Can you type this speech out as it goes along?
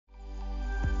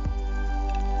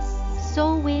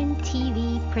Soulwind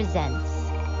TV presents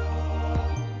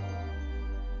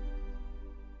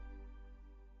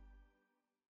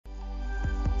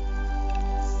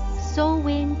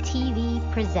Soulwind TV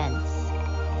presents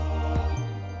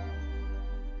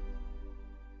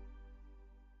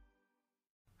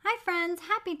Hi friends,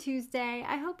 happy Tuesday.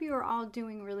 I hope you are all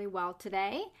doing really well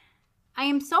today. I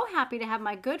am so happy to have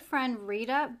my good friend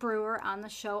Rita Brewer on the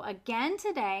show again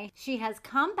today. She has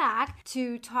come back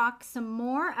to talk some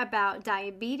more about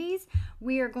diabetes.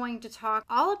 We are going to talk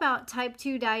all about type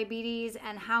 2 diabetes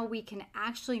and how we can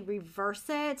actually reverse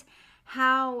it,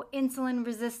 how insulin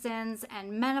resistance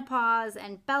and menopause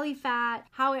and belly fat,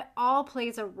 how it all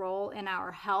plays a role in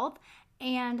our health,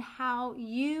 and how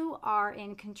you are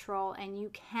in control and you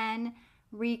can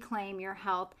reclaim your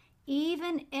health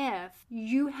even if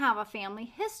you have a family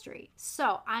history.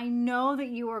 So I know that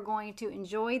you are going to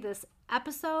enjoy this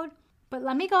episode, but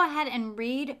let me go ahead and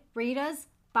read Rita's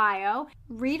bio.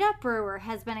 Rita Brewer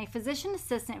has been a physician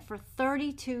assistant for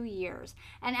 32 years,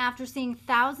 and after seeing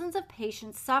thousands of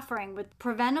patients suffering with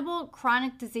preventable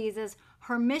chronic diseases,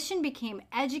 her mission became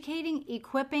educating,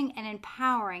 equipping, and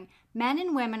empowering men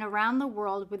and women around the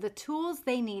world with the tools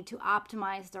they need to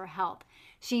optimize their health.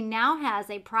 She now has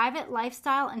a private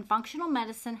lifestyle and functional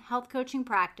medicine health coaching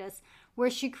practice where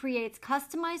she creates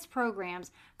customized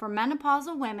programs for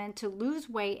menopausal women to lose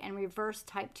weight and reverse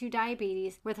type 2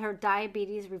 diabetes with her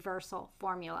diabetes reversal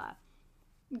formula.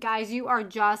 Guys, you are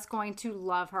just going to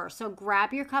love her. So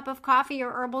grab your cup of coffee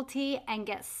or herbal tea and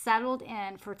get settled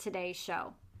in for today's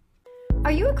show.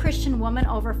 Are you a Christian woman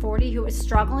over 40 who is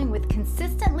struggling with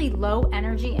consistently low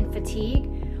energy and fatigue?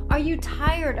 Are you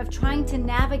tired of trying to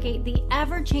navigate the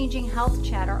ever-changing health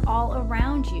chatter all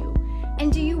around you?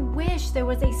 And do you wish there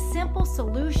was a simple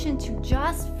solution to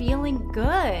just feeling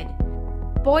good?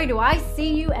 Boy, do I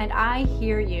see you and I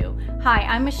hear you. Hi,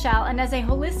 I'm Michelle, and as a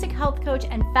holistic health coach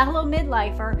and fellow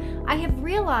midlifer, I have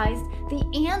realized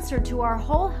the answer to our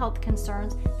whole health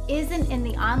concerns isn't in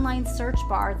the online search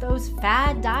bar, those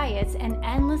fad diets, and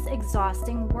endless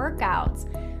exhausting workouts.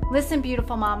 Listen,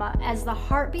 beautiful mama, as the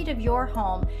heartbeat of your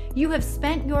home, you have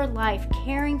spent your life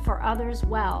caring for others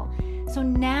well. So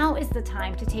now is the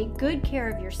time to take good care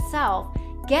of yourself,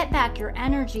 get back your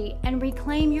energy, and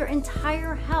reclaim your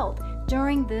entire health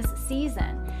during this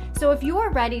season. So if you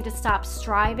are ready to stop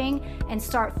striving and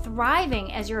start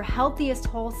thriving as your healthiest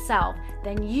whole self,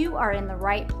 then you are in the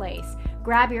right place.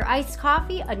 Grab your iced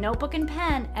coffee, a notebook and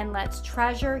pen, and let's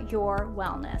treasure your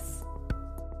wellness.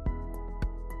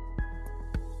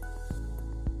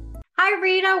 Hi,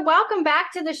 Rita. Welcome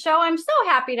back to the show. I'm so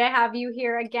happy to have you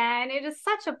here again. It is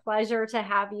such a pleasure to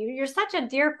have you. You're such a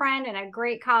dear friend and a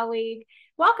great colleague.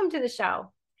 Welcome to the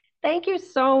show. Thank you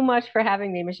so much for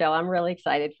having me, Michelle. I'm really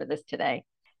excited for this today.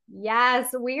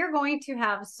 Yes, we are going to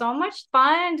have so much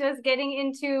fun just getting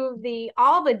into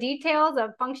all the details of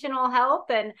functional health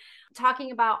and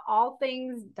talking about all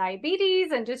things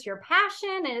diabetes and just your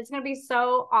passion, and it's going to be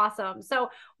so awesome. So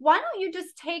why don't you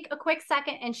just take a quick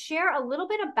second and share a little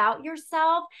bit about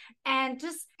yourself and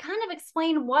just kind of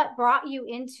explain what brought you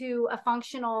into a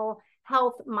functional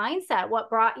health mindset, what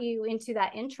brought you into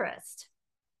that interest?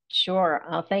 Sure.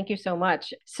 Thank you so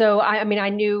much. So, I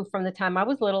knew from the time I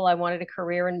was little, I wanted a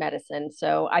career in medicine.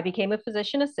 So I became a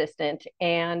physician assistant,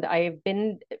 and I've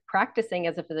been practicing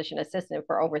as a physician assistant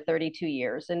for over 32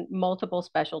 years in multiple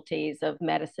specialties of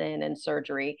medicine and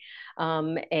surgery,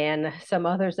 and some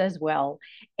others as well.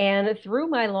 And through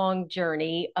my long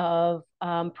journey of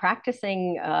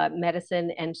practicing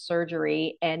medicine and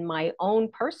surgery and my own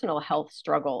personal health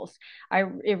struggles,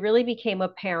 it really became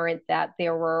apparent that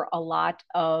there were a lot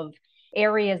of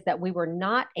areas that we were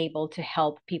not able to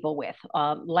help people with,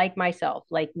 like myself,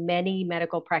 like many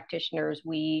medical practitioners.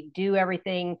 We do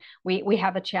everything, we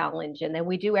have a challenge, and then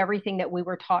we do everything that we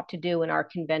were taught to do in our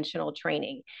conventional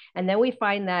training. And then we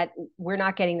find that we're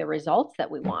not getting the results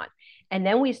that we want. And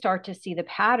then we start to see the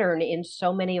pattern in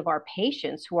so many of our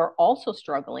patients who are also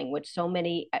struggling with so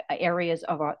many areas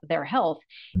of their health,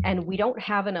 and we don't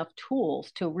have enough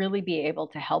tools to really be able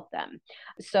to help them.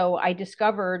 So I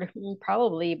discovered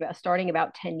probably starting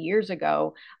about 10 years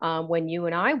ago, when you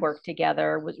and I worked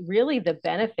together, was really the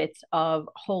benefits of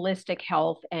holistic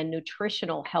health and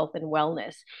nutritional health and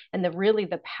wellness, and really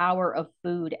the power of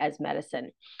food as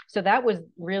medicine. So that was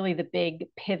really the big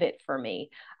pivot for me,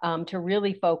 to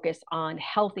really focus on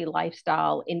healthy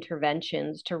lifestyle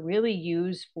interventions to really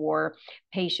use for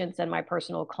patients and my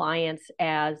personal clients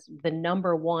as the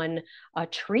number one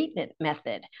treatment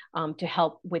method, to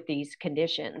help with these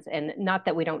conditions. And not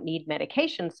that we don't need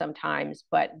medication sometimes,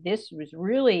 but this was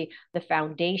really the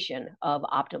foundation of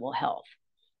optimal health.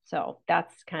 So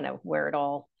that's kind of where it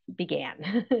all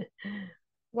began.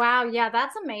 Wow, yeah,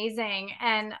 that's amazing.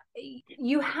 And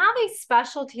you have a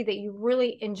specialty that you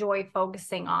really enjoy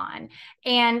focusing on,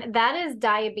 and that is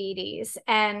diabetes,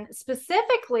 and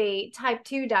specifically type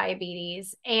 2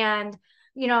 diabetes. And,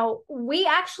 we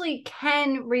actually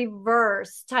can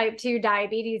reverse type 2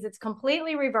 diabetes. It's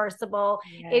completely reversible.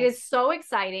 It is Yes. so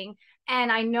exciting.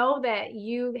 And I know that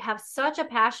you have such a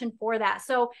passion for that.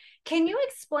 So, can you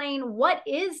explain what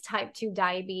is type 2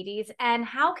 diabetes and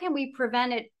how can we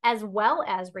prevent it as well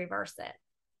as reverse it?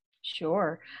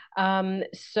 Sure.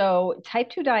 So type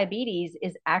 2 diabetes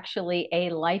is actually a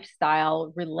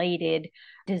lifestyle related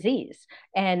disease.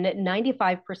 And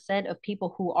 95% of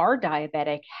people who are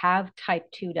diabetic have type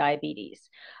 2 diabetes.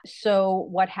 So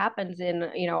what happens in,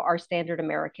 our standard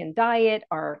American diet,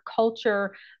 our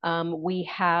culture, we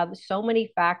have so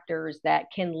many factors that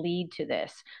can lead to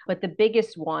this. But the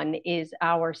biggest one is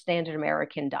our standard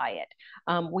American diet.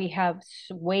 We have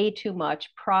way too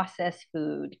much processed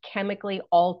food, chemically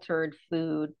altered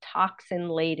food, toxin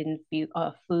laden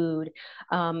food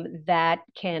that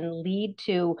can lead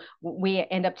to, we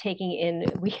end up taking in,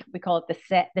 we call it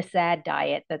the SAD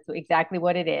diet. That's exactly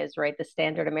what it is, right? The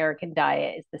standard American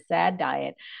diet is the SAD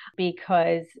diet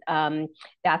because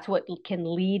that's what can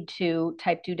lead to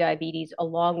type 2 diabetes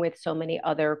along with so many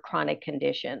other chronic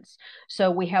conditions.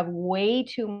 So we have way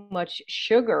too much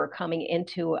sugar coming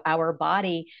into our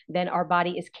body than our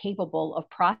body is capable of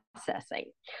processing.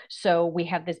 So we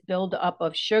have this buildup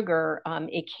of sugar.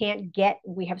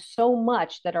 We have so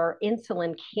much that our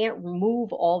insulin can't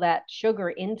move all that sugar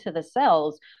into the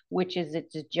cells, which is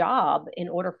its job in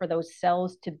order for those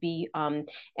cells to be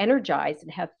energized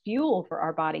and have fuel for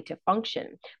our body to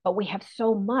function. But we have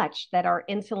so much that our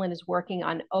insulin is working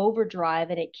on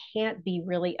overdrive and it can't be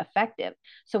really effective.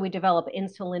 So we develop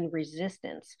insulin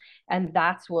resistance, and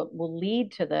that's what will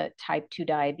lead to the type 2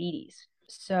 diabetes.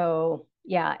 So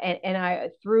yeah, and I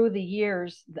through the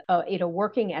years,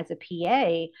 working as a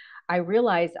PA, I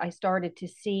realized I started to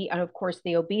see, and of course,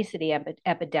 the obesity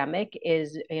epidemic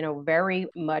is, very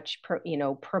much,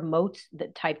 promotes the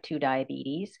type 2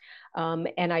 diabetes.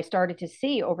 And I started to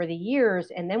see over the years,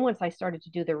 and then once I started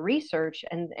to do the research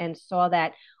and saw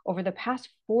that over the past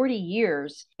 40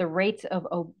 years, the rates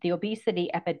of the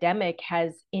obesity epidemic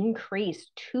has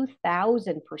increased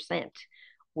 2,000%,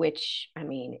 which I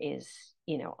mean is,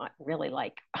 really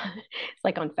like it's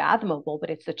like unfathomable, but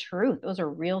it's the truth. Those are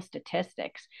real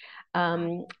statistics.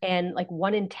 And like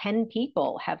 1 in 10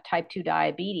 people have type 2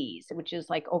 diabetes, which is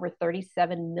like over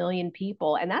 37 million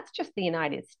people. And that's just the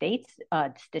United States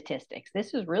statistics.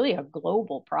 This is really a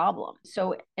global problem.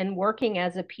 So, and working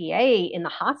as a PA in the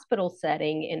hospital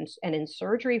setting and in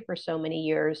surgery for so many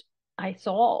years, I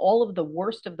saw all of the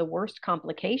worst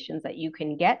complications that you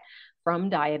can get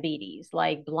from diabetes,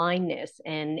 like blindness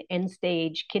and end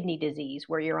stage kidney disease,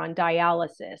 where you're on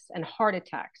dialysis, and heart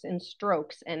attacks and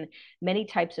strokes and many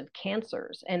types of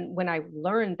cancers. And when I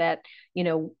learned that,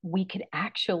 we could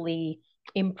actually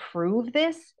improve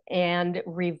this and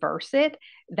reverse it,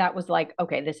 that was like,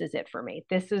 okay, this is it for me.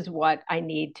 This is what I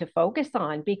need to focus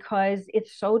on because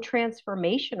it's so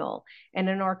transformational. And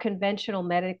in our conventional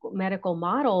medical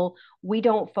model, we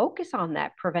don't focus on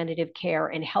that preventative care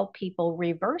and help people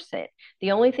reverse it.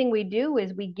 The only thing we do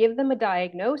is we give them a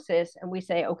diagnosis and we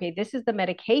say, okay, this is the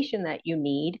medication that you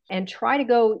need, and try to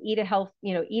go eat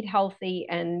healthy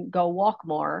and go walk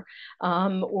more,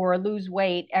 or lose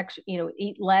weight,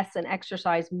 eat less and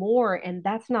exercise more. And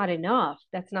that's not enough.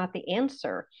 That's not the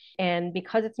answer. And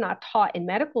because it's not taught in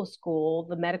medical school,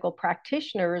 the medical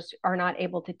practitioners are not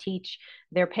able to teach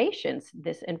their patients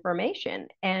this information.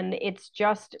 And it's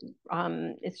just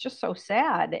so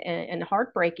sad and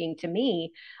heartbreaking to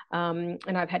me. And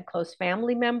I've had close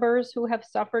family members who have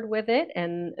suffered with it.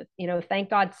 And, thank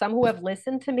God, some who have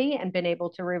listened to me and been able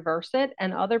to reverse it,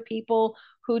 and other people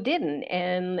who didn't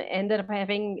and ended up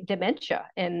having dementia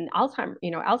and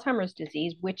Alzheimer's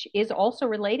disease, which is also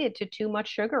related to too much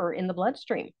sugar in the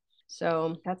bloodstream.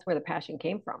 So that's where the passion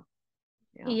came from.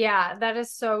 Yeah. Yeah, that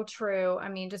is so true. I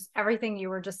mean, just everything you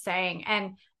were just saying.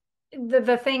 And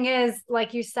the thing is,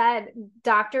 like you said,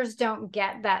 doctors don't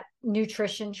get that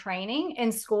nutrition training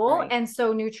in school. Right. And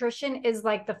so nutrition is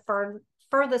like the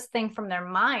furthest thing from their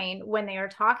mind when they are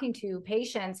talking to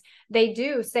patients. They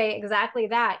do say exactly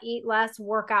that: eat less,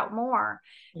 work out more,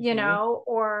 Mm-hmm.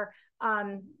 or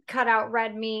cut out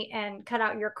red meat and cut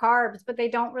out your carbs, but they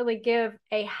don't really give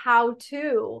a how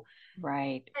to.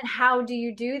 Right. And how do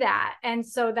you do that? And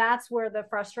so that's where the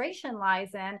frustration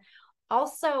lies in.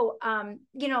 Also,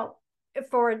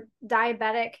 for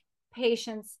diabetic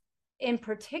patients in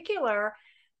particular,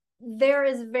 there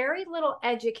is very little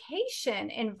education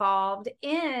involved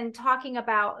in talking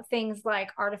about things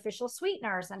like artificial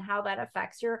sweeteners and how that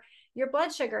affects your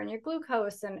blood sugar and your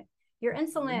glucose and your Mhm.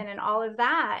 insulin and all of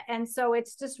that. And so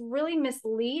it's just really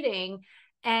misleading.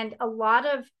 And a lot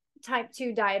of type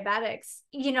 2 diabetics,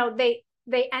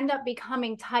 they end up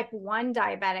becoming type 1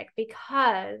 diabetic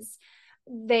because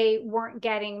they weren't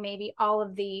getting maybe all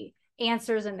of the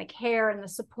answers and the care and the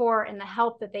support and the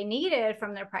help that they needed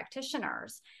from their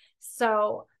practitioners.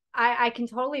 So I can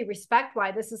totally respect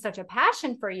why this is such a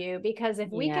passion for you, because if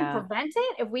we can Yeah. prevent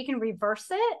it, if we can reverse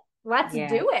it, let's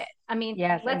Yes. do it. I mean,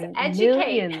 Yes. I let's mean,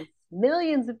 educate.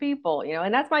 millions of people,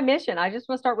 and that's my mission. I just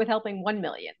want to start with helping 1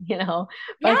 million, but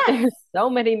Yes, there's so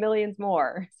many millions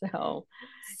more. So,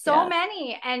 so yes.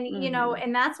 many. And Hmm.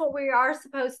 and that's what we are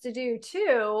supposed to do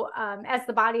too, as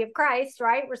the body of Christ,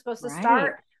 right? We're supposed to Right.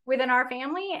 start within our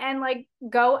family and like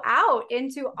go out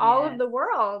into all of Yes. the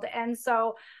world. And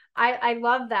so I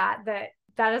love that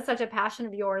is such a passion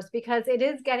of yours, because it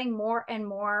is getting more and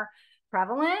more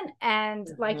prevalent. And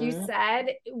like you Hmm.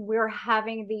 said, we're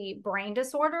having the brain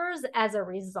disorders as a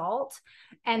result.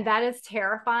 And Yes. that is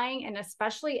terrifying. And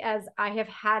especially as I have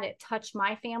had it touch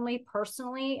my family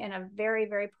personally in a very,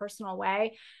 very personal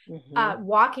way, Hmm.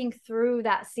 walking through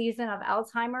that season of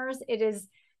Alzheimer's, it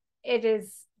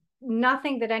is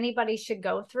nothing that anybody should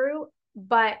go through,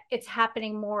 but it's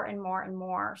happening more and more and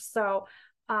more. So,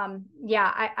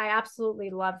 yeah, I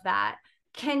absolutely love that.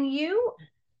 Can you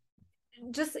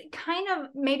just kind of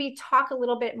maybe talk a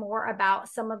little bit more about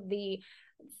some of the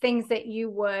things that you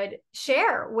would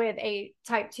share with a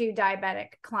type 2 diabetic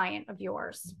client of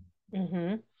yours?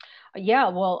 Hmm. Yeah,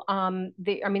 well, I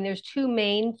mean, there's two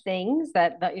main things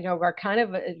that are kind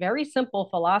of a very simple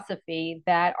philosophy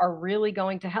that are really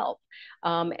going to help.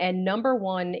 And number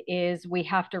one is we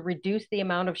have to reduce the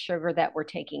amount of sugar that we're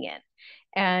taking in.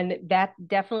 And that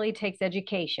definitely takes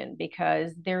education,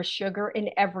 because there's sugar in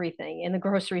everything in the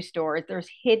grocery stores. There's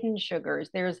hidden sugars.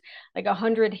 There's like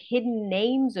 100 hidden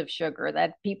names of sugar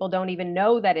that people don't even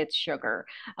know that it's sugar,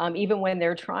 even when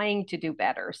they're trying to do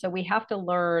better. So we have to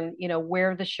learn,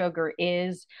 where the sugar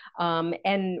is,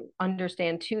 and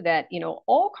understand too that,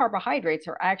 all carbohydrates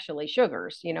are actually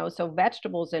sugars, so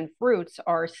vegetables and fruits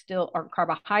are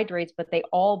carbohydrates, but they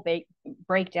all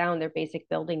break down their basic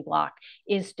building block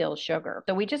is still sugar.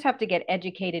 So we just have to get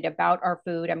educated about our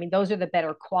food. I mean, those are the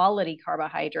better quality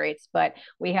carbohydrates, but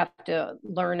we have to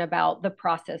learn about the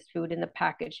processed food and the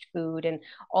packaged food and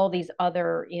all these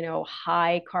other,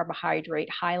 high carbohydrate,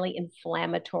 highly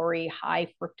inflammatory, high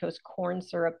fructose corn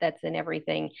syrup that's in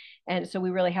everything. And so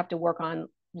we really have to work on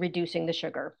reducing the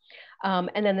sugar.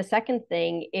 And then the second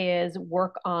thing is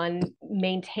work on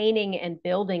maintaining and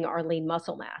building our lean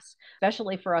muscle mass,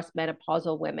 especially for us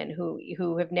menopausal women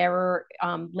who have never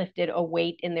lifted a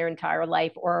weight in their entire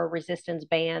life, or a resistance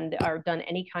band, or done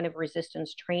any kind of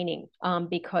resistance training,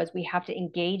 because we have to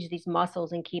engage these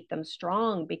muscles and keep them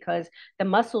strong, because the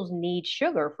muscles need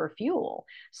sugar for fuel.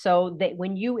 So that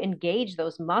when you engage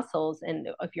those muscles and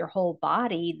of your whole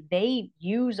body, they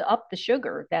use up the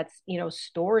sugar that's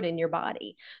stored in your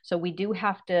body. So we do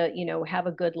have to have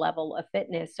a good level of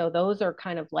fitness. So those are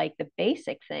kind of like the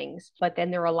basic things, but then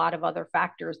there are a lot of other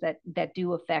factors that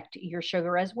do affect your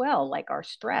sugar as well, like our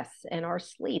stress and our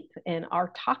sleep and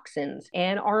our toxins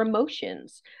and our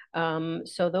emotions.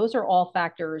 So those are all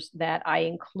factors that I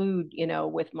include,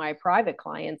 with my private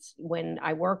clients when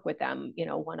I work with them,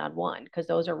 one on one, because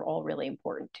those are all really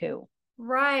important too.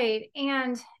 Right.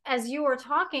 And as you were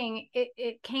talking,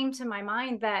 it came to my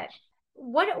mind that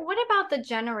what about the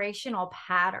generational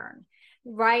pattern,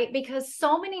 right? Because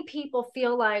so many people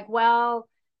feel like, well,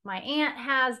 my aunt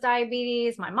has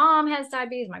diabetes, my mom has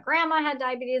diabetes, my grandma had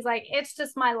diabetes, like it's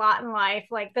just my lot in life.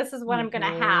 Like this is what I'm going to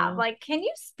have. Hmm. Like, can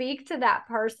you speak to that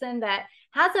person that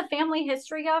has a family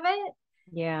history of it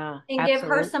Yeah, and give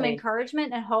her some absolutely.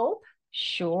 encouragement and hope?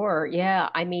 Sure. Yeah.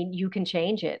 I mean, you can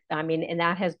change it. I mean, and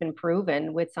that has been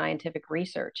proven with scientific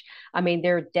research. I mean,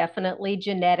 there are definitely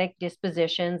genetic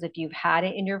dispositions, if you've had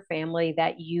it in your family,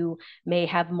 that you may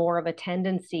have more of a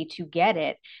tendency to get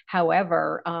it.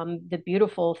 However, the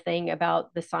beautiful thing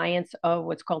about the science of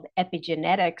what's called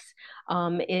epigenetics,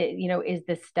 is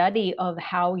the study of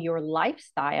how your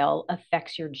lifestyle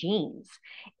affects your genes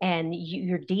and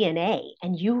your DNA,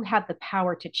 and you have the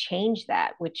power to change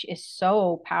that, which is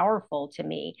so powerful, powerful to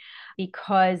me,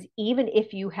 because even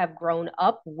if you have grown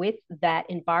up with that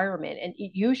environment, and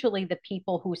usually the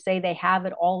people who say they have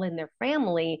it all in their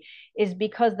family is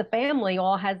because the family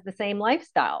all has the same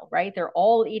lifestyle, right? They're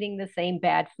all eating the same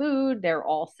bad food, they're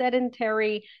all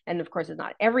sedentary. And of course, it's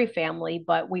not every family,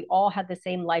 but we all have the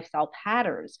same lifestyle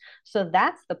patterns. So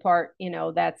that's the part,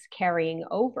 that's carrying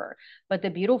over. But the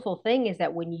beautiful thing is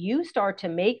that when you start to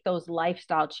make those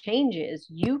lifestyle changes,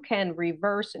 you can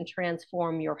reverse and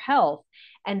transform your health.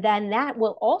 And then that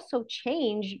will also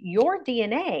change your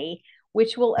DNA,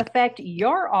 which will affect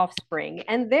your offspring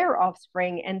and their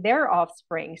offspring and their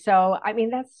offspring. So, I mean,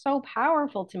 that's so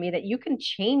powerful to me that you can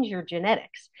change your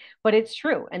genetics, but it's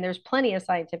true. And there's plenty of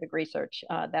scientific research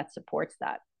that supports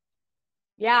that.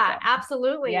 Yeah, So,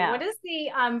 absolutely. yeah, What is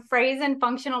the phrase in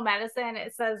functional medicine?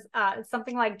 It says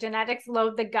something like genetics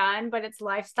load the gun, but it's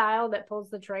lifestyle that pulls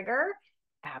the trigger.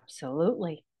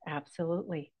 absolutely.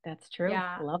 Absolutely. That's true.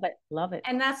 Yeah. Love it. Love it.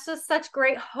 And that's just such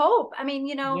great hope. I mean,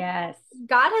 Yes.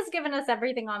 God has given us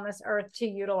everything on this earth to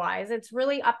utilize. It's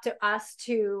really up to us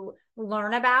to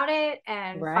learn about it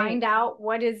and Right. find out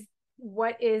what is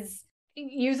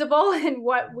usable and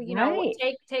what Right.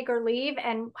 take or leave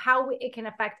and how it can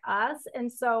affect us.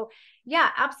 And so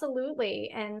yeah, absolutely.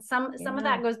 And some of Yeah.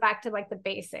 that goes back to like the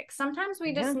basics. Sometimes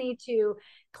we just Yeah. need to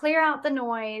clear out the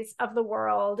noise of the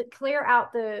world, clear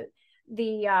out the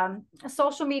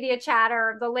social media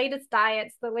chatter, the latest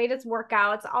diets, the latest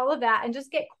workouts, all of that, and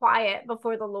just get quiet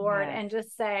before the Lord Yes. and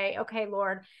just say, okay,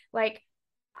 Lord, like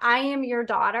I am your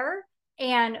daughter.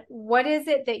 And what is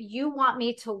it that you want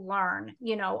me to learn?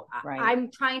 Right.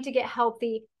 I'm trying to get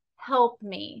healthy. Help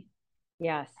me.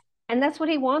 Yes. And that's what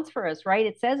he wants for us, right?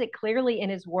 It says it clearly in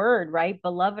his word, right?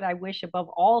 Beloved, I wish above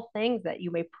all things that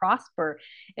you may prosper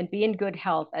and be in good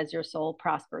health as your soul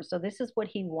prospers. So this is what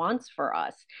he wants for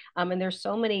us. And there's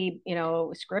so many,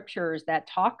 scriptures that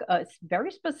talk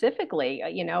very specifically,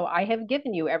 I have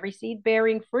given you every seed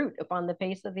bearing fruit upon the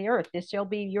face of the earth. This shall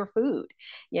be your food,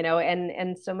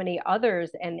 and so many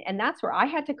others. And that's where I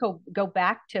had to go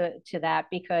back to that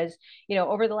because,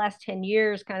 over the last 10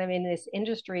 years, kind of in this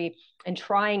industry, and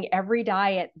trying every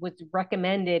diet was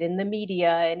recommended in the media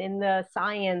and in the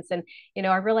science. And,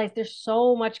 I realized there's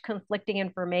so much conflicting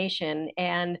information.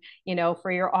 And,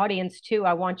 for your audience too,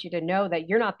 I want you to know that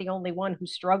you're not the only one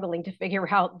who's struggling to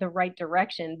figure out the right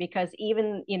direction, because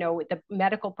even, the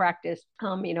medical practice,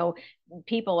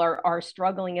 people are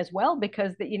struggling as well,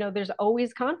 because there's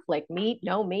always conflict, meat,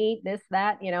 no meat, this,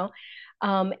 that,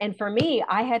 and for me,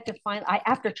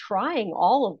 after trying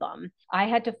all of them, I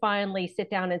had to finally sit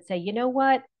down and say, you know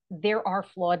what? There are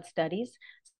flawed studies.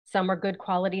 Some are good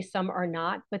quality, some are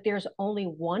not, but there's only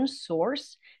one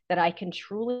source that I can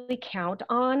truly count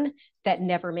on that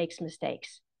never makes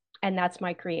mistakes. And that's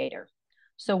my creator.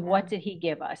 So, Yeah. what did he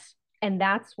give us? And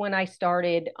that's when I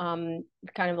started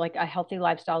kind of like a healthy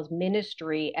lifestyles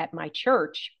ministry at my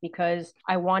church, because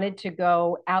I wanted to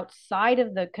go outside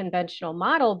of the conventional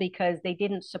model because they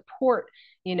didn't support,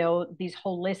 these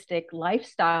holistic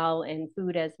lifestyle and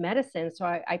food as medicine. So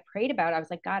I prayed about it. I was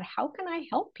like, God, how can I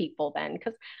help people then?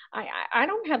 Because I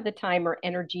don't have the time or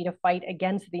energy to fight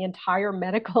against the entire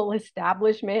medical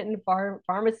establishment and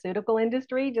pharmaceutical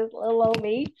industry, just little old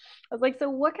me. I was like,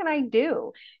 so what can I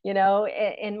do?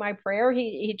 In my prayer,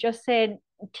 he just said,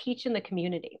 teach in the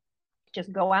community.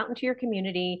 Just go out into your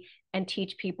community and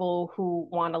teach people who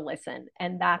want to listen.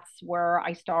 And that's where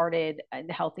I started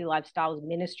the Healthy Lifestyles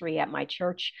Ministry at my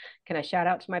church. Can I shout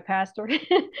out to my pastor, Dr.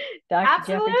 Jeffrey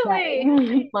Absolutely.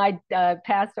 Chapman, my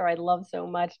pastor I love so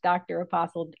much, Dr.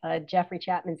 Apostle Jeffrey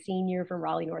Chapman Sr. from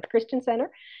Raleigh North Christian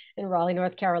Center in Raleigh,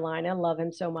 North Carolina. Love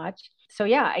him so much. So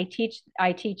yeah, I teach,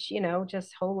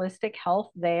 just holistic health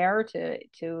there to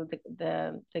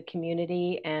the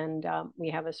community, and we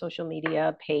have a social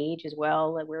media page as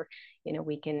well where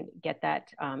we can get that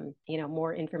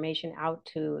more information out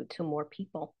to more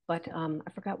people. But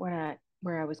I forgot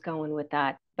where I was going with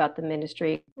that about the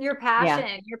ministry. Your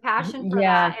Yeah, passion for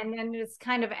yeah, that, and then just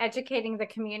kind of educating the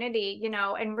community,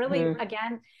 and really mm-hmm.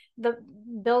 again, the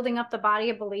building up the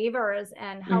body of believers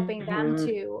and helping them Mm-hmm.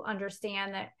 to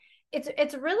understand that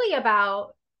it's really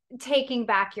about taking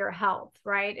back your health,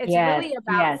 right? It's Yes, really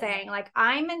about yes, saying like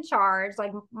I'm in charge,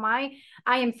 like I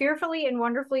am fearfully and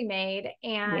wonderfully made,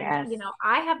 and yes,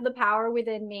 I have the power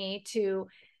within me to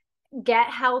get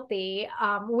healthy,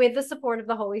 with the support of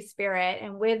the Holy Spirit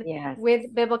and with yes.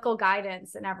 biblical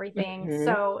guidance and everything. Mm-hmm.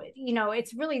 So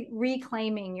it's really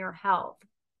reclaiming your health.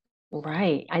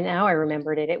 Right. I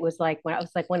remembered it. It was like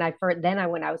when I first then I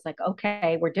when I was like,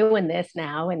 okay, we're doing this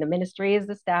now and the ministry is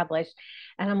established.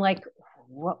 And I'm like,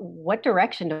 what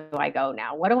direction do I go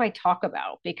now? What do I talk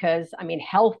about? Because I mean,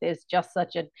 health is just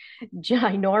such a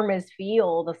ginormous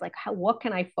field. It's like, what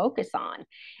can I focus on?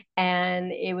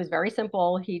 And it was very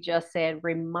simple. He just said,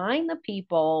 remind the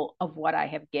people of what I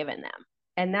have given them.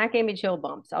 And that gave me chill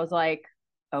bumps. I was like,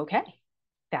 okay,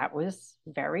 that was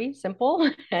very simple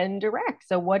and direct.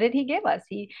 So what did he give us?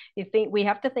 You think we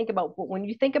have to think about, when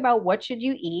you think about what should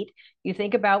you eat, you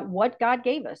think about what God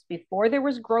gave us before there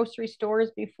was grocery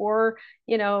stores, before,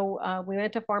 we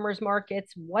went to farmers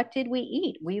markets. What did we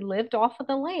eat? We lived off of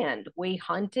the land. We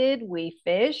hunted, we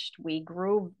fished, we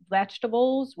grew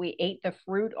vegetables, we ate the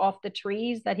fruit off the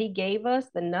trees that he gave us,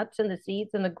 the nuts and the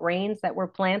seeds and the grains that were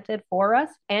planted for us.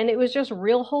 And it was just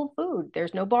real whole food.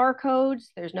 There's no barcodes,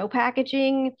 there's no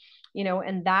packaging,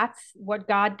 and that's what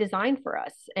God designed for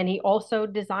us. And he also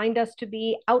designed us to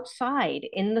be outside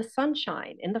in the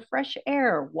sunshine, in the fresh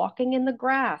air, walking in the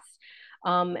grass,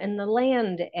 and the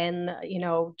land, and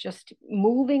just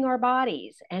moving our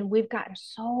bodies. And we've gotten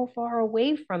so far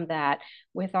away from that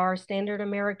with our standard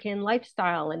American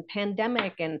lifestyle and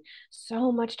pandemic, and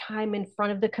so much time in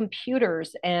front of the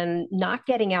computers and not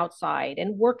getting outside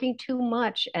and working too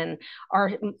much. And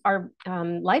our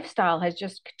lifestyle has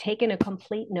just taken a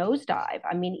complete nosedive.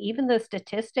 I mean, even the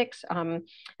statistics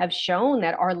have shown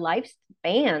that our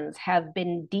lifespans have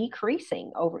been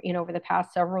decreasing over the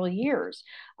past several years.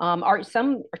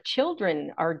 Some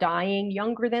children are dying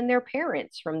younger than their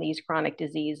parents from these chronic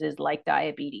diseases like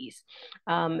diabetes.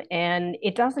 And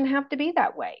it doesn't have to be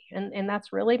that way. And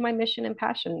that's really my mission and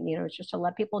passion, it's just to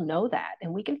let people know that,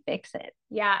 and we can fix it.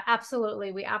 Yeah,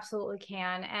 absolutely. We absolutely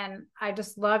can. And I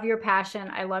just love your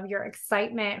passion. I love your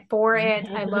excitement for it.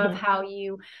 I love how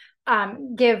you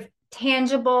give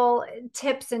tangible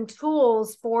tips and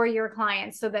tools for your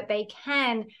clients so that they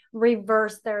can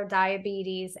reverse their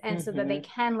diabetes and so that they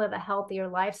can live a healthier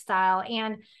lifestyle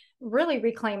and really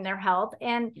reclaim their health.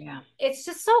 And yeah, it's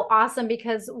just so awesome,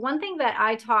 because one thing that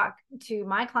I talk to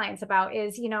my clients about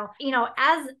is,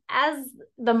 as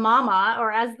the mama,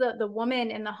 or as the woman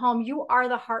in the home, you are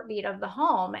the heartbeat of the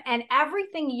home, and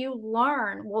everything you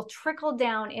learn will trickle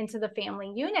down into the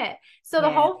family unit. So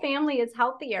the whole family is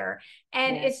healthier.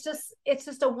 And it's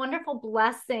just a wonderful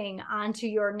blessing onto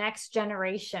your next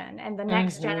generation and the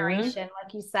next generation,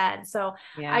 like you said. So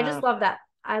I just love that.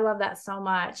 I love that so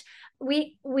much.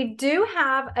 We do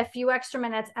have a few extra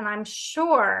minutes, and I'm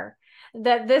sure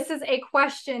that this is a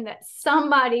question that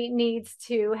somebody needs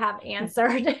to have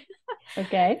answered.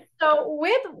 Okay. So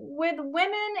with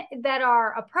women that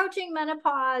are approaching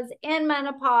menopause, in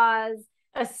menopause,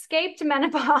 escaped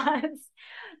menopause,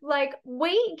 like,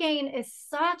 weight gain is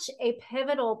such a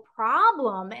pivotal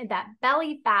problem, and that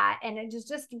belly fat, and it is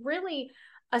just really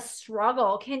a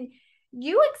struggle. Can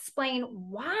you explain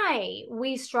why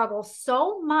we struggle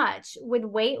so much with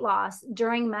weight loss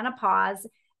during menopause,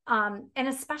 and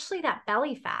especially that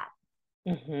belly fat?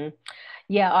 Mm-hmm.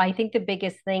 Yeah, I think the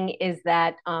biggest thing is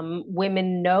that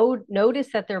women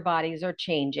notice that their bodies are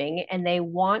changing and they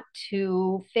want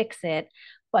to fix it,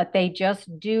 but they just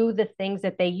do the things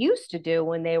that they used to do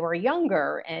when they were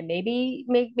younger, and maybe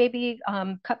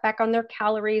cut back on their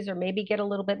calories, or maybe get a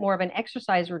little bit more of an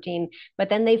exercise routine. But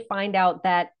then they find out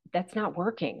that that's not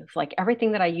working. It's like,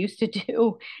 everything that I used to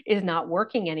do is not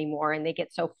working anymore, and they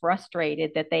get so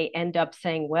frustrated that they end up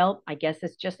saying, "Well, I guess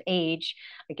it's just age.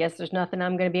 I guess there's nothing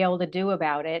I'm going to be able to do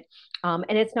about it." And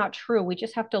it's not true. We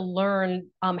just have to learn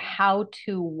how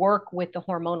to work with the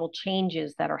hormonal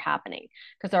changes that are happening,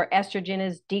 because our estrogen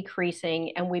is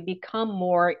decreasing and we become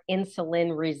more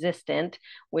insulin resistant,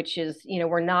 which is,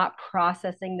 we're not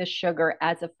processing the sugar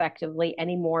as effectively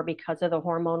anymore because of the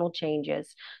hormonal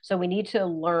changes. So we need to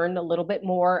learn a little bit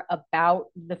more about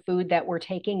the food that we're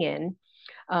taking in.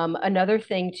 Another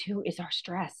thing too is our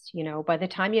stress. By the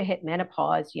time you hit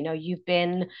menopause, you've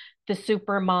been the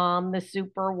super mom, the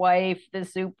super wife, the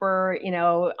super,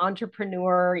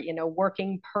 entrepreneur,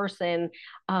 working person,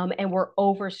 and we're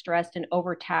overstressed and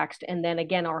overtaxed. And then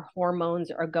again, our hormones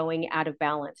are going out of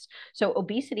balance. So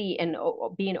obesity and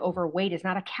being overweight is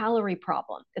not a calorie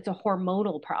problem; it's a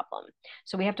hormonal problem.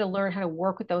 So we have to learn how to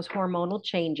work with those hormonal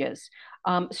changes.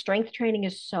 Strength training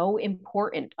is so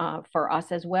important for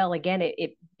us as well. Again,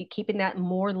 it keeping that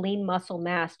more lean muscle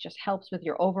mass just helps with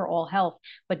your overall health,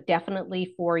 but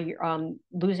definitely for your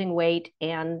losing weight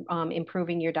and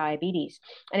improving your diabetes.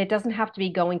 And it doesn't have to be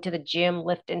going to the gym,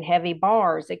 lifting heavy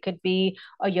bars. It could be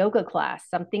a yoga class,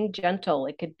 something gentle.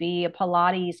 It could be a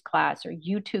Pilates class or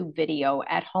YouTube video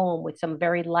at home with some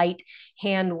very light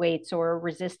hand weights or a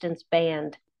resistance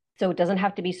band. So it doesn't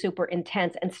have to be super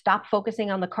intense, and stop focusing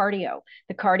on the cardio.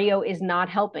 The cardio is not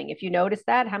helping. If you notice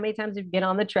that, how many times have you been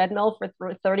on the treadmill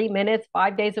for 30 minutes,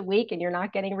 5 days a week, and you're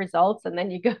not getting results? And then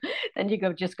you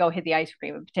go, just go hit the ice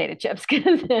cream and potato chips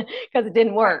because it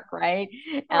didn't Right. work, right?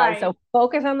 Right. So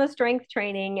focus on the strength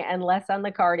training and less on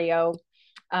the cardio.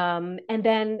 And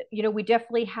then, we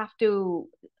definitely we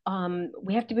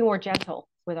have to be more gentle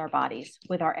with our bodies,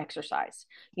 with our exercise.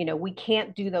 We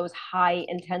can't do those high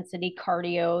intensity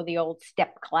cardio, the old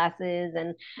step classes,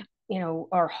 and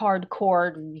or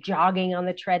hardcore jogging on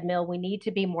the treadmill. We need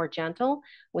to be more gentle.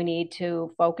 We need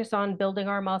to focus on building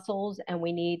our muscles, and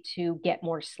we need to get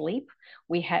more sleep.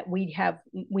 We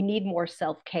need more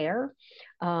self-care.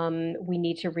 We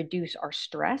need to reduce our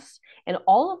stress, and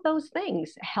all of those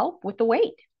things help with the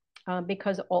weight.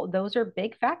 Because all those are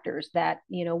big factors that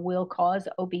will cause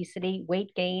obesity,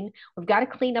 weight gain. We've got to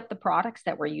clean up the products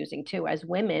that we're using too. As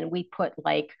women, we put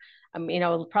like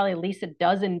probably at least a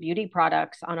dozen beauty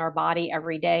products on our body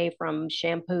every day, from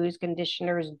shampoos,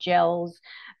 conditioners, gels,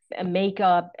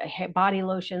 makeup, body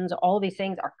lotions. All these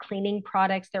things are cleaning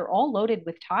products. They're all loaded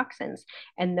with toxins,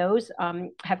 and those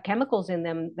have chemicals in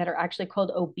them that are actually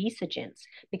called obesogens,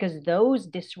 because those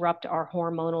disrupt our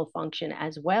hormonal function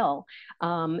as well.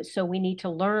 So we need to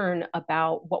learn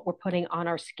about what we're putting on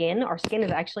our skin. Our skin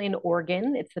is actually an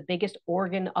organ. It's the biggest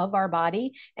organ of our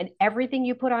body, and everything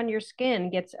you put on your skin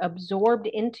gets absorbed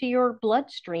into your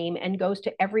bloodstream and goes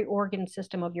to every organ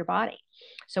system of your body.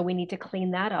 So we need to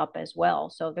clean that up as well.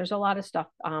 So there's a lot of stuff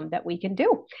that we can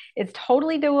do. It's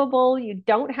totally doable. You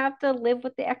don't have to live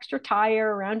with the extra tire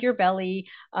around your belly,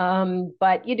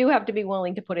 but you do have to be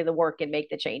willing to put in the work and make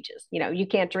the changes. You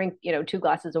can't drink 2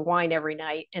 glasses of wine every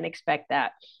night and expect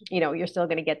that you're still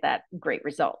going to get that great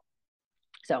result.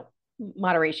 So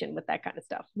moderation with that kind of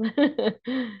stuff.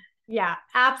 Yeah,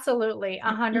 absolutely.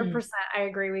 100%. I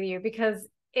agree with you, because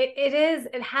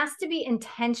it has to be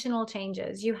intentional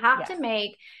changes. You have to Yes.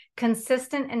 make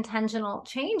consistent intentional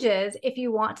changes if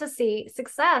you want to see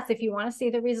success, if you want to see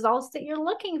the results that you're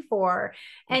looking for.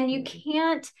 And you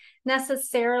can't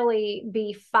necessarily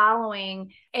be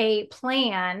following a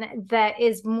plan that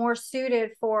is more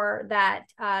suited for that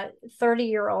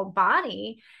 30-year-old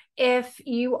body. If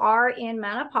you are in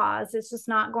menopause, it's just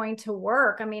not going to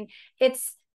work. I mean,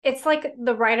 it's like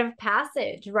the rite of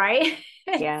passage, right?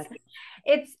 Yes.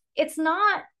 It's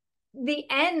not the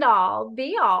end all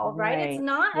be all, right? It's Right.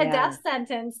 not a Yeah. death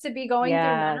sentence to be going through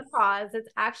Yes. menopause. It's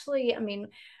actually, I mean,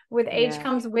 with age Yes.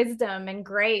 comes wisdom and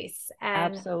grace,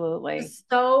 and Absolutely.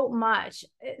 so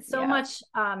Yes. much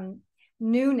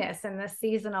newness in this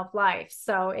season of life.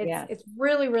 So Yes. it's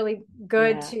really, really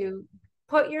good Yes. to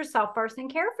put yourself first and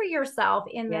care for yourself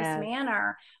in this Yes.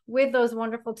 manner with those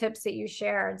wonderful tips that you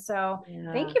shared. So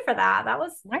Yeah. thank you for that. That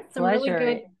was My some really pleasure.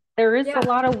 good. There is a Yeah.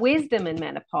 lot of wisdom in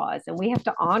menopause, and we have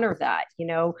to honor that.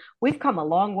 We've come a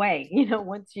long way.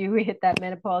 Once you hit that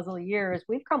menopausal years,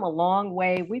 we've come a long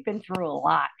way. We've been through a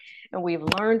lot, and we've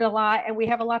learned a lot, and we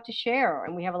have a lot to share,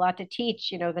 and we have a lot to teach,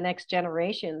 the next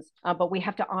generations. But we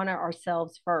have to honor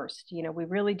ourselves first. We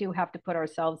really do have to put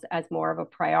ourselves as more of a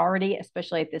priority,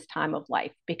 especially at this time of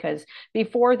life, because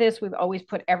before this, we've always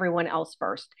put everyone else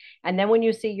first. And then when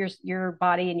you see your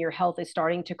body and your health is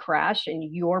starting to crash, and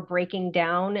you're breaking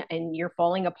down and you're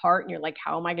falling apart, and you're like,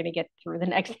 how am I going to get through the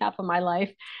next half of my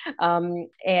life?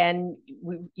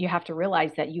 You have to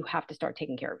realize that you have to start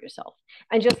taking care of yourself,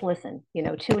 and just listen,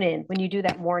 tune in when you do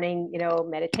that morning,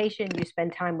 meditation, you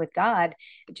spend time with God.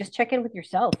 Just check in with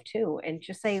yourself too, and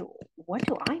just say, what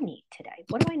do I need today?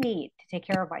 What do I need to take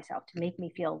care of myself to make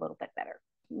me feel a little bit better?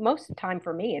 Most of the time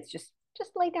for me, it's just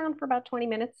lay down for about 20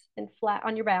 minutes and flat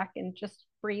on your back and just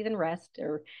breathe and rest,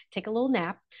 or take a little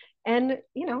nap. And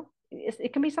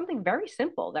it can be something very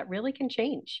simple that really can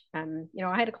change. I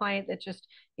had a client that just,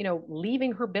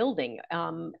 leaving her building,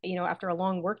 after a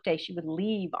long work day, she would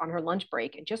leave on her lunch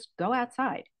break and just go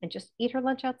outside and just eat her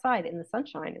lunch outside in the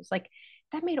sunshine. It was like,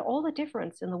 that made all the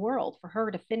difference in the world for her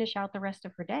to finish out the rest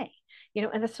of her day.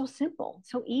 And it's so simple,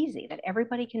 so easy, that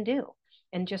everybody can do.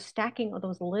 And just stacking all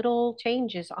those little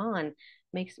changes on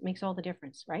makes all the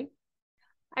difference, right?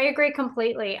 I agree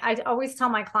completely. I always tell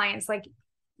my clients, like,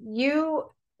 you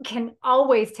can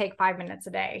always take 5 minutes a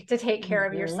day to take care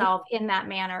of Mm-hmm. yourself in that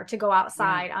manner, to go Yeah.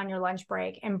 outside on your lunch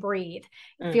break and breathe,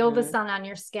 feel the Mm-hmm. sun on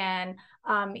your skin.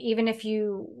 Even if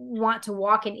you want to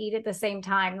walk and eat at the same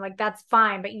time, like, that's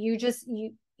fine, but you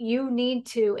need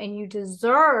to, and you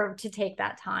deserve to take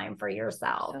that time for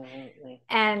yourself, Absolutely.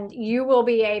 and you will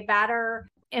be a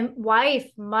better wife,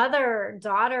 mother,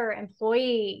 daughter,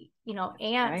 employee,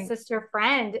 aunt, Right. sister,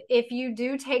 friend. If you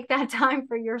do take that time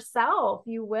for yourself,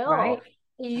 you will. Right.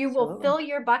 You will Absolutely. fill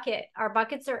your bucket. Our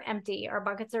buckets are empty. Our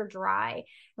buckets are dry.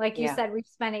 Like you Yeah. said, we've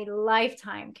spent a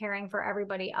lifetime caring for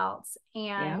everybody else.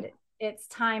 Yeah. And it's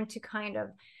time to kind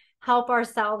of help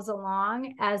ourselves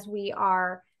along as we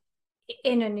are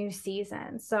in a new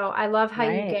season. So I love how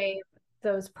you Right. gave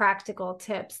those practical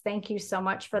tips. Thank you so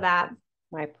much for that.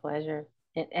 My pleasure.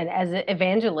 And as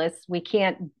evangelists, we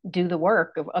can't do the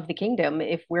work of the kingdom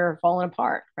if we're falling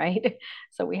apart, right?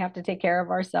 So we have to take care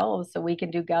of ourselves so we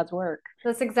can do God's work.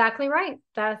 That's exactly right.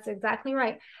 That's exactly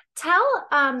right. Tell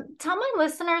my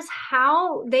listeners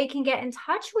how they can get in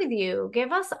touch with you.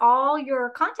 Give us all your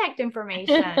contact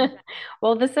information.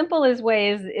 Well, the simplest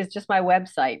way is just my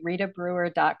website,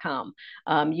 ritabrewer.com.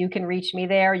 You can reach me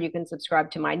there. You can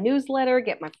subscribe to my newsletter,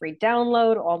 get my free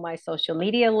download. All my social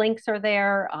media links are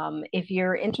there. If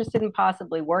you're interested in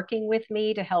possibly working with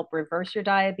me to help reverse your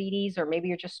diabetes, or maybe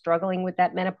you're just struggling with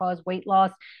that menopause weight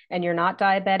loss and you're not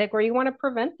diabetic, or you want to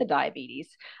prevent the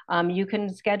diabetes, you can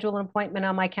schedule an appointment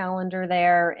on my calendar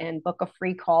there and book a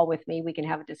free call with me. We can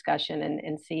have a discussion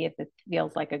and see if it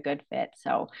feels like a good fit.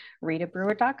 So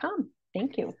ritabrewer.com.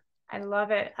 Thank you. I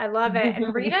love it. I love it.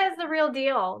 And Rita is the real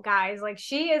deal, guys. Like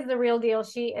she is the real deal.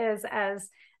 She is as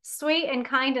sweet and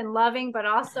kind and loving, but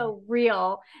also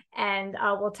real. And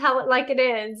will tell it like it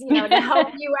is, to help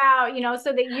you out,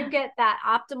 so that you get that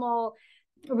optimal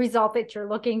result that you're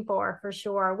looking for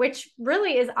sure, which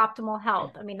really is optimal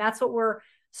health. I mean, that's what we're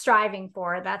striving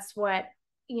for. That's what,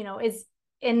 is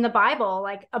in the Bible,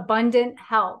 like abundant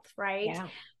health, right? Yeah.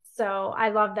 So I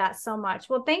love that so much.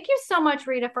 Well, thank you so much,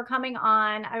 Rita, for coming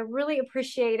on. I really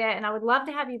appreciate it. And I would love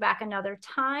to have you back another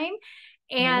time.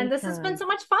 And this has been Anytime. so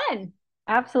much fun.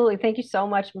 Absolutely. Thank you so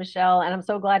much, Michelle. And I'm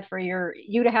so glad for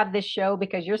you to have this show,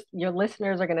 because your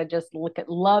listeners are going to just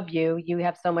love you. You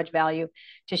have so much value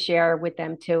to share with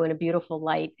them too, in a beautiful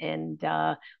light, and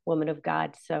woman of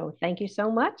God. So thank you so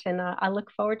much. And I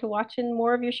look forward to watching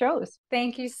more of your shows.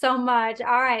 Thank you so much.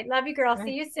 All right. Love you, girl. All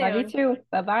See right. you Love you soon. too.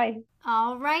 Bye-bye.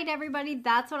 All right, everybody,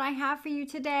 that's what I have for you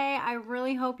today. I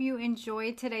really hope you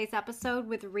enjoyed today's episode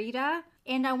with Rita.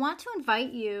 And I want to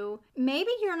invite you,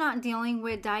 maybe you're not dealing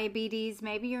with diabetes,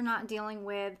 maybe you're not dealing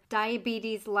with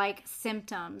diabetes-like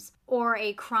symptoms or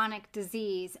a chronic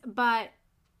disease, but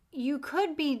you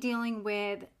could be dealing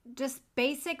with just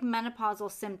basic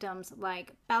menopausal symptoms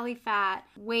like belly fat,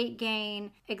 weight gain,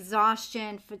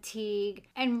 exhaustion, fatigue,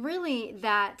 and really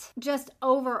that just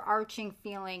overarching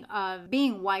feeling of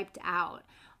being wiped out.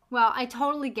 Well, I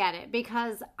totally get it,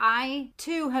 because I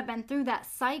too have been through that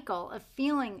cycle of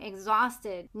feeling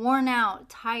exhausted, worn out,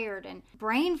 tired, and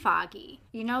brain foggy.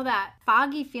 You know, that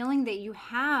foggy feeling that you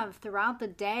have throughout the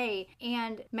day,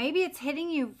 and maybe it's hitting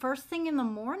you first thing in the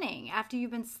morning after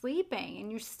you've been sleeping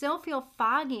and you still feel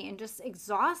foggy and just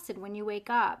exhausted when you wake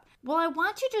up. Well, I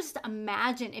want you to just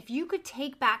imagine if you could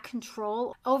take back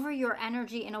control over your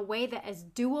energy in a way that is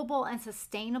doable and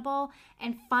sustainable,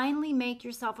 and finally make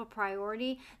yourself a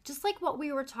priority, just like what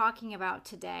we were talking about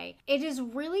today. It is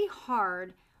really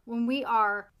hard when we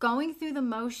are going through the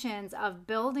motions of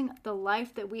building the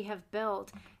life that we have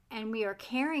built and we are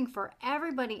caring for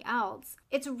everybody else.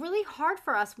 It's really hard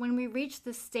for us when we reach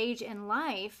this stage in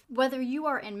life, whether you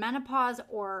are in menopause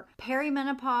or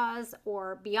perimenopause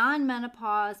or beyond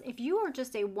menopause. If you are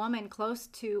just a woman close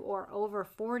to or over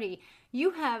 40,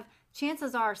 you have,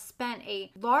 chances are, spent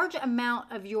a large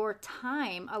amount of your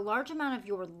time, a large amount of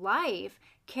your life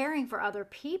caring for other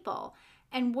people.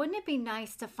 And wouldn't it be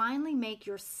nice to finally make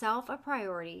yourself a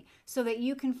priority so that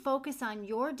you can focus on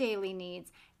your daily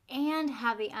needs and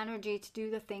have the energy to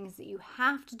do the things that you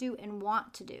have to do and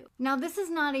want to do? Now, this is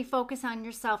not a focus on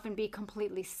yourself and be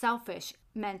completely selfish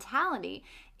mentality.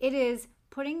 It is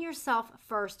putting yourself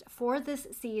first for this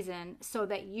season so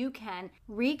that you can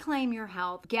reclaim your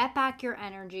health, get back your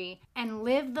energy, and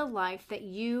live the life that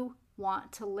you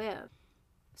want to live.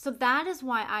 So that is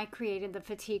why I created the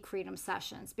Fatigue Freedom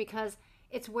Sessions, because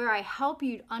it's where I help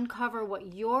you uncover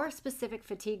what your specific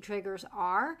fatigue triggers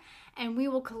are, and we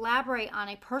will collaborate on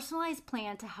a personalized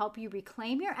plan to help you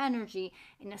reclaim your energy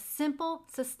in a simple,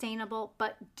 sustainable,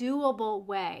 but doable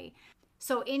way.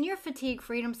 So in your Fatigue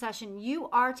Freedom Session, you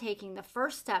are taking the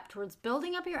first step towards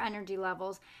building up your energy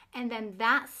levels, and then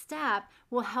that step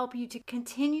will help you to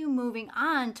continue moving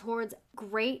on towards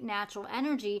great natural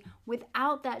energy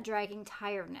without that dragging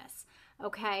tiredness.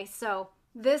 Okay, so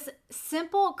this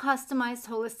simple, customized,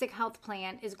 holistic health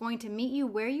plan is going to meet you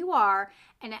where you are,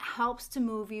 and it helps to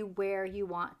move you where you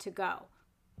want to go.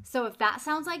 So if that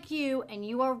sounds like you and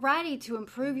you are ready to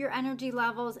improve your energy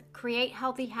levels, create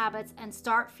healthy habits, and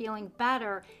start feeling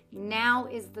better, now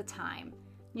is the time.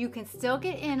 You can still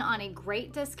get in on a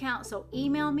great discount, so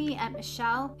email me at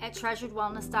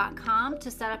michelle@treasuredwellness.com to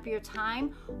set up your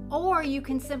time, or you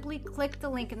can simply click the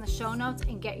link in the show notes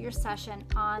and get your session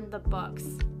on the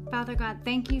books. Father God,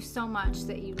 thank you so much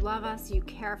that you love us, you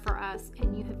care for us,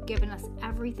 and you have given us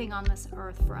everything on this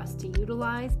earth for us to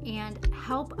utilize, and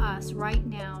help us right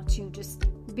now to just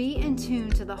be in tune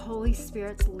to the Holy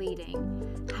Spirit's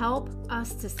leading. Help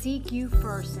us to seek you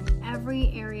first in every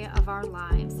area of our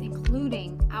lives,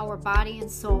 including our body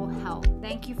and soul health.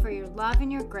 Thank you for your love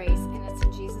and your grace, and it's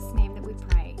in Jesus' name that we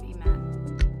pray. Amen.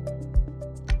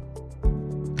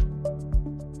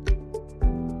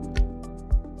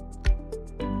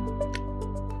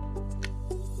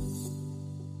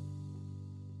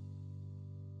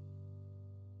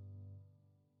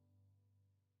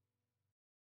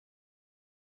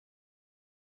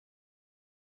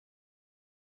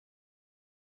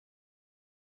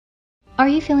 Are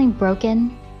you feeling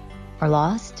broken or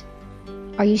lost?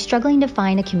 Are you struggling to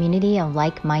find a community of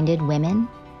like-minded women?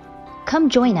 Come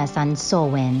join us on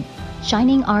Soulwin,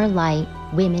 Shining Our Light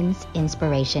Women's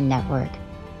Inspiration Network.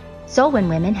 Soulwin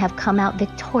women have come out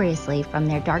victoriously from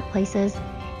their dark places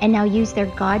and now use their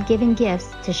God-given gifts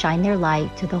to shine their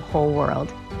light to the whole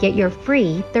world. Get your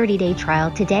free 30-day trial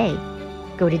today.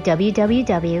 Go to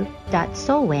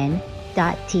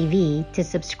www.soulwin.tv to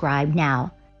subscribe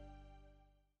now.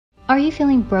 Are you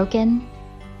feeling broken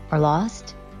or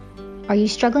lost? Are you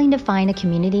struggling to find a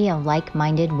community of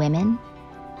like-minded women?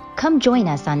 Come join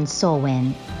us on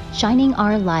Soulwin, Shining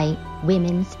Our Light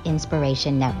Women's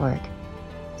Inspiration Network.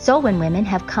 Soulwin women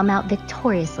have come out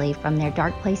victoriously from their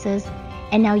dark places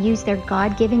and now use their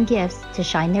God-given gifts to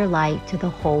shine their light to the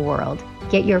whole world.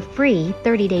 Get your free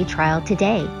 30-day trial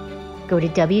today. Go to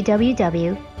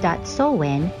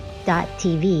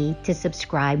www.soulwin.tv to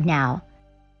subscribe now.